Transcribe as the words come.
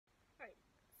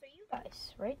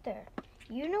Guys, right there.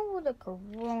 You know the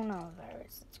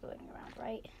coronavirus that's going around,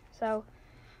 right? So,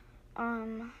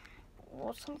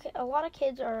 well, a lot of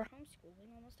kids are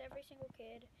homeschooling, almost every single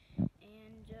kid,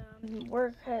 and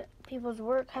people's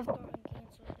work have gotten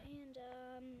canceled, and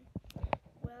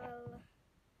well,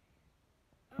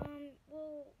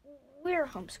 we're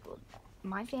homeschooled.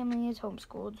 My family is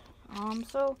homeschooled.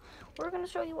 So we're gonna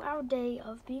show you our day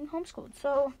of being homeschooled.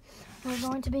 So we're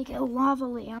going to make a lava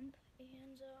lamp and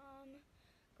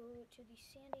go to the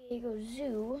San Diego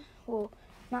Zoo. Well,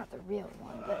 not the real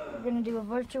one, but we're gonna do a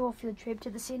virtual field trip to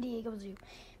the San Diego Zoo,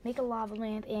 make a lava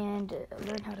lamp, and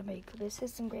learn how to make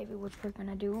biscuits and gravy, which we're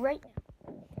gonna do right now.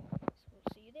 So we'll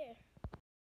see you there.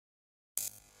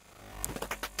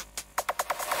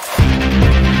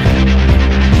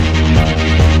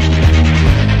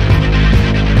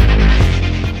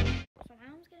 So now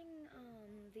I'm getting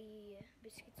the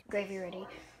biscuits and gravy ready.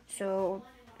 So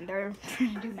they're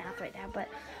trying to do math right now, but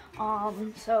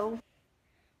so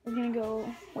we're gonna go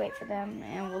wait for them,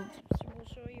 and we'll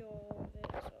show you all of it.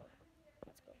 So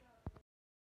let's go.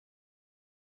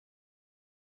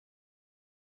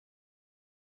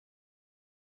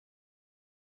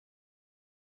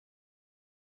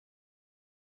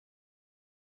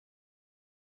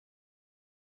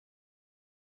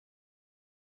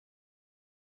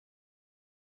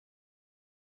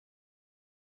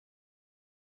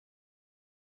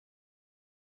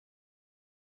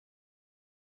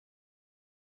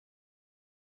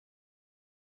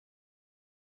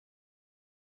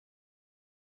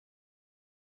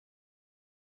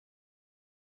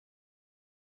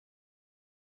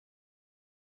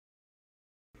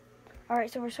 All right,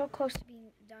 so we're so close to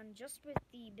being done just with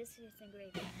the biscuits and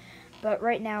gravy. But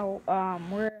right now,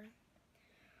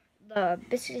 the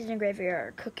biscuits and gravy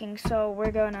are cooking, so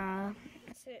we're gonna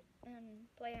sit and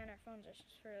play on our phones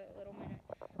just for a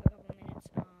couple minutes,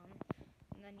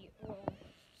 and then we'll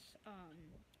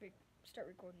start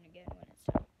recording again when it's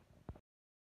done.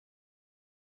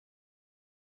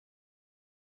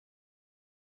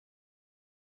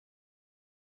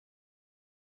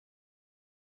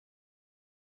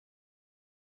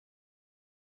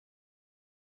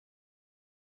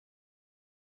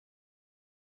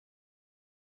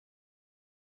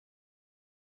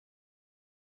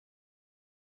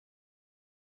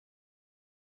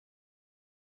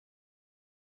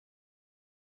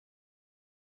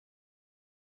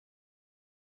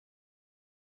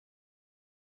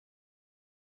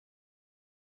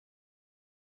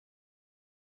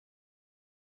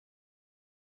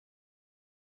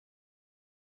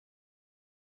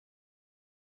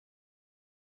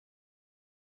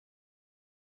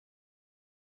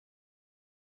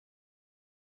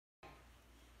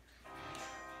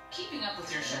 Keeping up with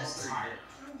your shows is hard.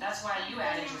 That's why you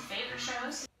added your favorite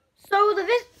shows. So the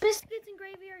biscuits and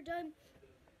gravy are done.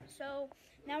 So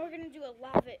now we're gonna do a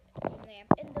lava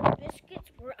lamp, and the biscuits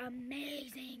were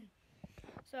amazing.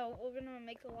 So we're gonna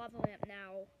make the lava lamp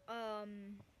now.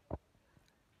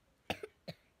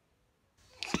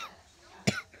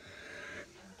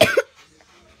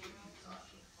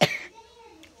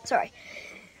 Sorry.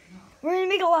 We're gonna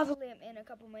make a lava lamp in a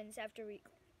couple minutes after we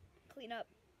clean up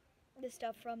the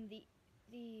stuff from the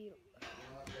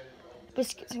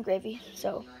biscuits and gravy.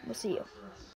 So we'll see you.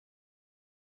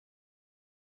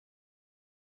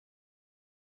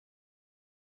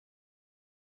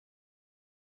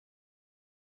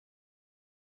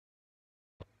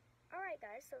 Alright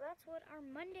guys, so that's what our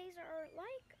Mondays are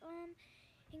like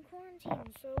in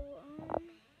quarantine. So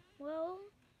well,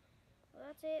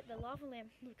 that's it. The lava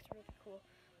lamp looks really cool.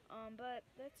 But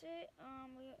that's it.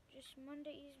 We just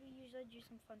Mondays we usually do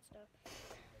some fun stuff.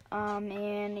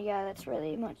 And yeah, that's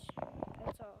really much.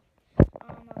 That's all.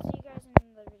 I'll